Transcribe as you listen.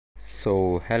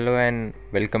So hello and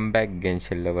welcome back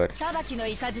Genshin lovers.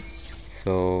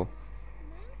 So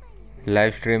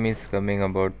live stream is coming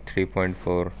about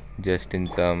 3.4 just in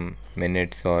some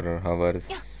minutes or hours.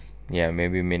 Yeah,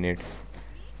 maybe minutes.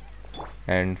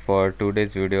 And for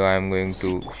today's video I am going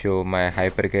to show my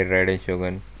hypercare raiden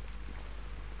shogun.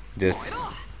 Just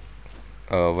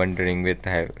wandering with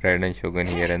raiden shogun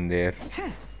here and there.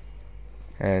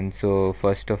 And so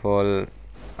first of all,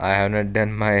 I have not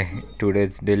done my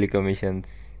today's daily commissions,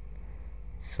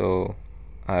 so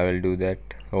I will do that.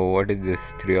 Oh, what is this?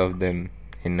 Three of them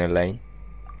in a line.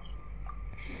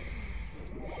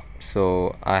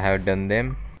 So I have done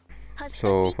them.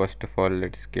 So first of all,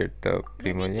 let's get the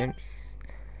primogems,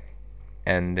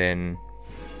 and then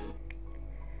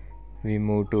we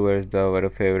move towards our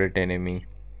favorite enemy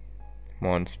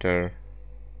monster,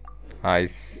 ice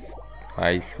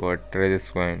water.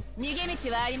 This one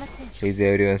is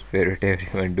everyone's favorite.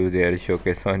 Everyone do their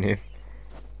showcase on him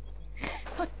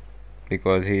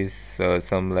because he's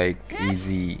some like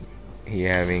easy. He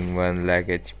having 1 lakh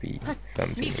HP,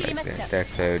 something like that.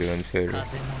 That's everyone's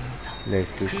favorite.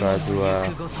 Let's do Kazuha.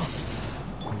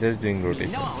 Just doing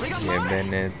rotation. Yeah,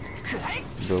 Bennett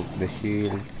broke the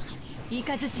shield.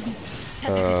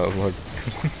 What?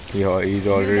 Yeah, he's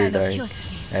already dying.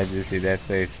 As you see, that's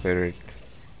why it's favorite.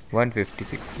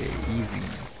 156k, easy.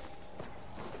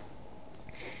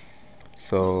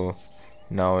 So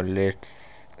now let's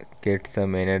get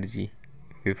some energy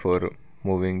before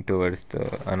moving towards the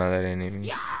another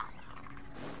enemy.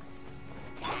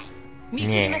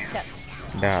 Yeah,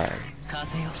 die.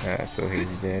 So he's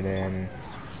dead. And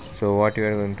so what you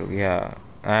are going to? Yeah,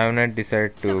 I have not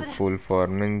decided to pull for.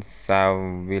 Means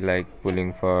I'll be like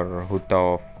pulling for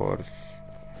Hutao, of course.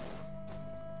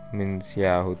 Means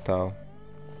yeah, Hutao.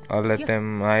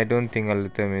 Alatham, I don't think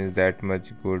Alatham is that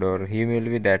much good, or he will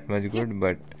be that much good,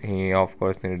 but he of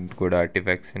course needs good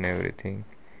artifacts and everything.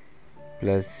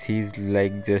 Plus he's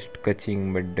like just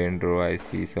catching but Dendro. I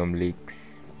see some leaks.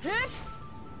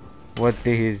 What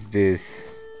is this?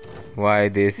 Why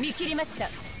this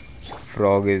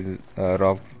frog is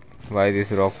rock? Why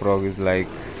this rock frog is like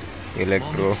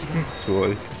electro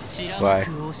soul? Why?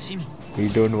 He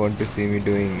don't want to see me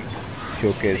doing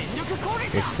showcase.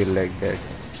 It feel like that.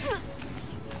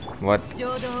 What?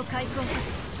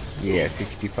 Yeah,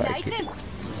 65k.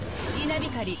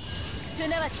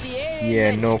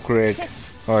 Yeah, no crit.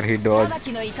 Or he dodged.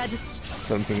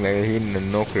 Something like he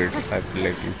no crit. I feel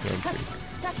like he's not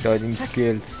crit. Dodging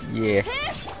skills. Yeah.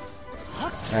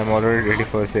 I'm already ready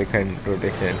for second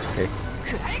rotation. Hey.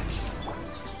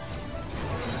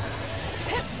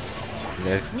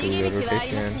 Let's do the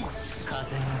rotation.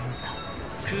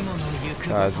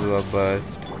 Kazuha burst.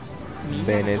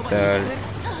 Bennett.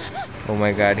 Oh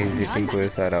my god, he's hitting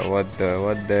Kuesara. What the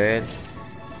hell?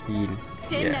 Heal.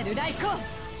 Yeah.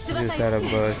 Kuesara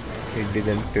burst. It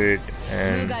didn't crit.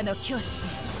 And the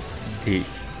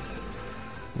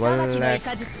 1 lakh.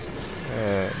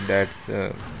 That's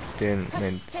still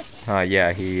meant.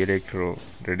 Yeah, he electro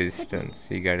resistance.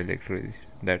 He got electro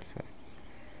resistance. That's why.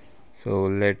 So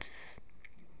let's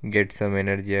get some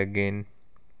energy again.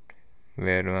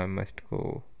 Where I must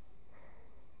go?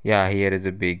 Yeah, here is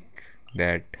a big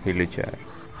that Hiluchar.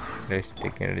 Let's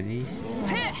take energy.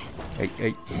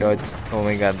 Hey, dodge. Oh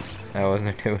my god, I was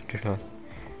not able to dodge.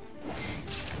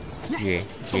 Yeah,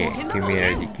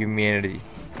 give me energy.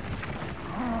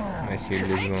 My shield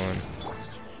is gone.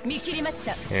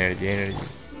 Energy.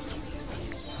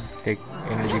 Take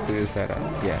energy to Yusara.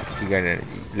 Yeah, he got energy.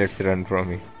 Let's run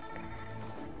from it.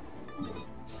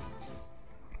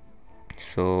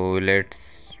 So let's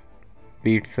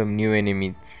beat some new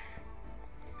enemies.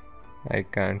 I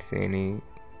can't see any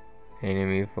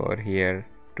enemy for here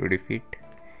to defeat.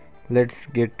 Let's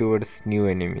get towards new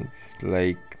enemies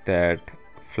like that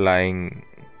flying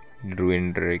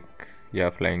ruin drake. Yeah,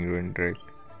 flying ruin drake.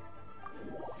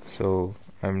 So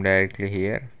I'm directly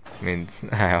here. Means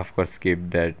I of course skipped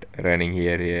that running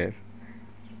here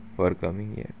for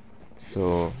coming here.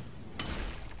 So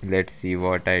let's see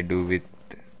what I do with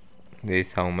this.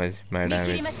 How much my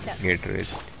damage get rid.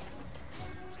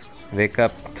 Wake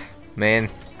up, man.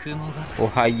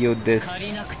 Ohio this.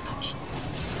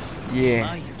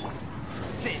 Yeah.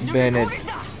 Bennett.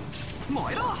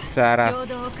 Sarah.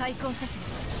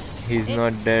 He's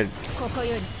not dead.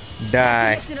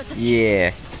 Die.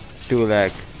 Yeah. 2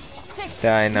 lakh.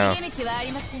 Die now.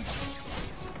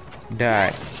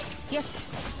 Die.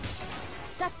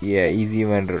 Yeah, easy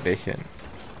one rotation.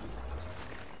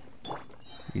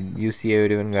 You see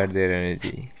everyone got their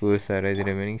energy. Sarah is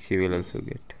remaining, she will also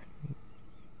get.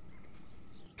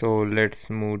 So let's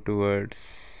move towards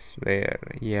where?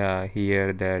 Yeah,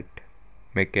 here that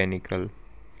mechanical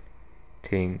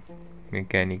thing,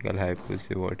 mechanical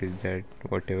hypothesis. What is that?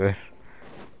 Whatever.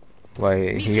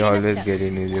 Why he always get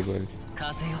invisible?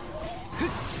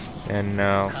 And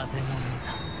now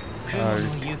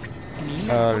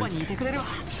alt,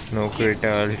 no crit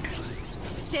alt.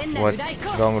 What?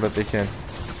 Wrong rotation.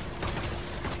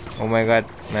 Oh my god,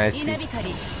 nice.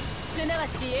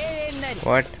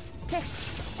 What?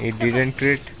 It didn't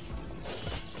crit?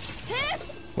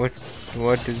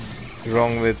 What is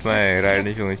wrong with my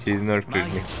raiden shogun? She is not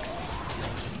critting.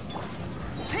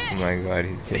 Oh my god,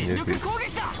 he changes his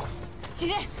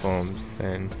forms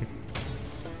and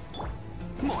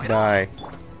die.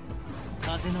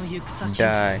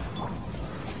 Die.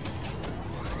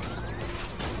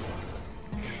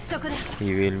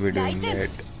 He will be doing that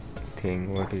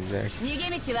thing. What is that?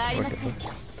 Whatever.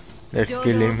 Let's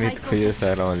kill him with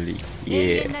Kuyosara only.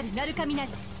 Yeah.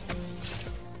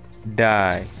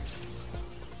 Die.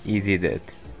 Easy death.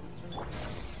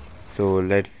 So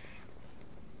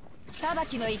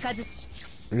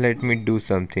let me do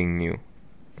something new.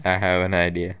 I have an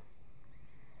idea.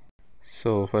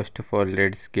 So first of all,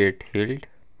 let's get healed.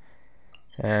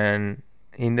 And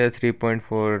in the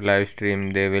 3.4 live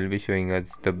stream, they will be showing us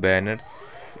the banners.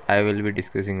 I will be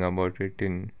discussing about it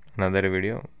in another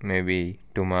video. Maybe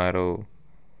tomorrow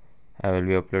I will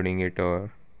be uploading it,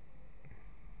 or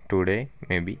today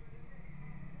maybe.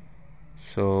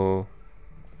 So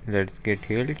let's get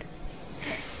healed.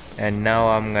 And now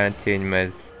I'm gonna change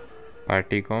my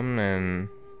party com and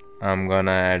I'm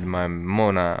gonna add my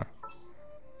Mona.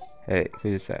 Hey,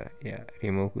 Kuyosara. Yeah,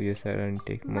 remove Kuyosara and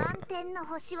take Mona.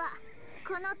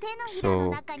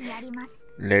 So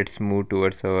let's move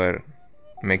towards our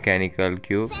mechanical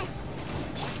cube.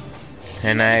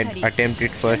 And I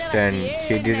attempted first and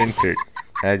she didn't crit,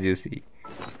 as you see.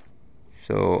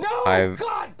 So I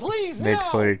wait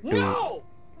for it to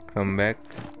come back.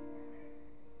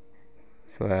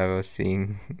 So I was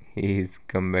seeing he's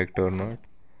come back or not.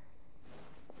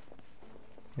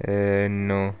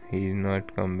 No, he's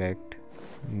not come back.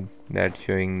 That's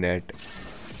showing that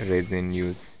raiden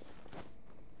use.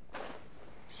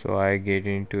 So I get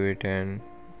into it and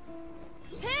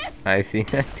I see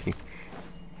nothing.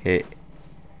 Hey,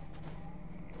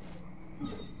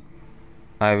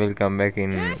 I will come back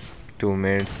in 2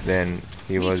 minutes. Then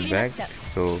he was back.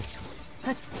 So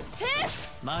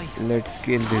let's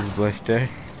kill this buster.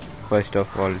 First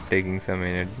of all, taking some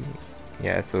energy.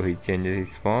 Yeah, so he changes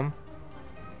his form.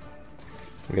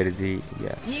 Where is he?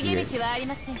 Yeah, here.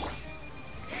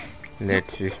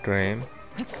 Let's destroy him.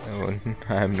 Oh,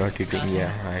 I'm not hitting.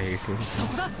 Yeah, I hit him.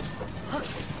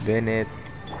 Then it.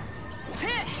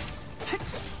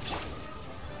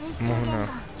 Mona.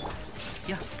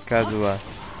 Kazuha.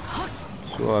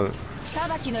 Swall.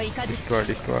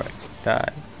 Destroy.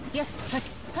 Die.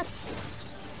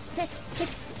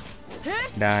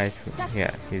 Die.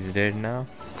 Yeah, he's dead now.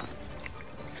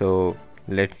 So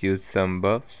let's use some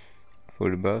buffs.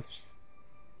 Full buffs.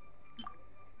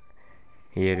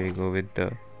 Here we go with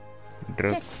the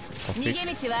drugs of it.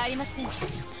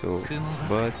 So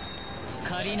burst,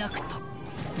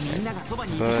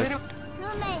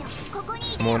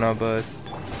 Mona burst,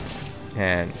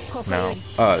 and now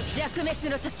us.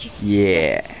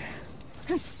 Yeah,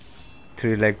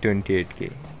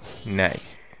 328k.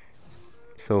 Nice.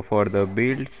 So for the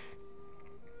builds,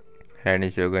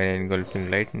 raiden shogun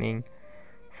engulfing lightning,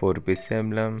 4-piece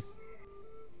emblem.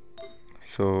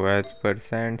 So as per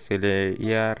Sand,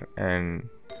 ER and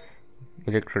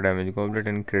electro damage goblet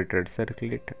and cratered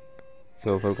circlet.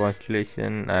 So for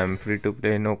constellation, I am free to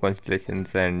play, no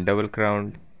constellations and double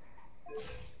crowned.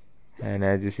 And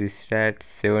as you see stats,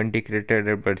 70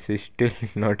 cratered, but she's still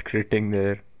not critting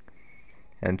there.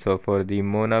 And so for the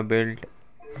Mona build,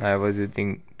 I was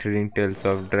using Thrilling Tales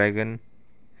of Dragon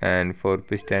and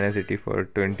 4-piece tenacity for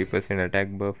 20%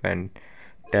 attack buff and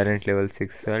talent level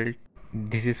 6 salt.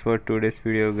 This is for today's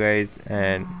video, guys,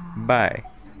 and bye.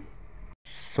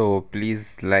 So please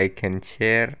like and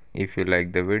share if you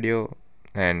like the video,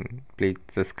 and please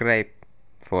subscribe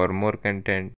for more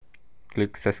content.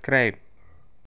 Click subscribe.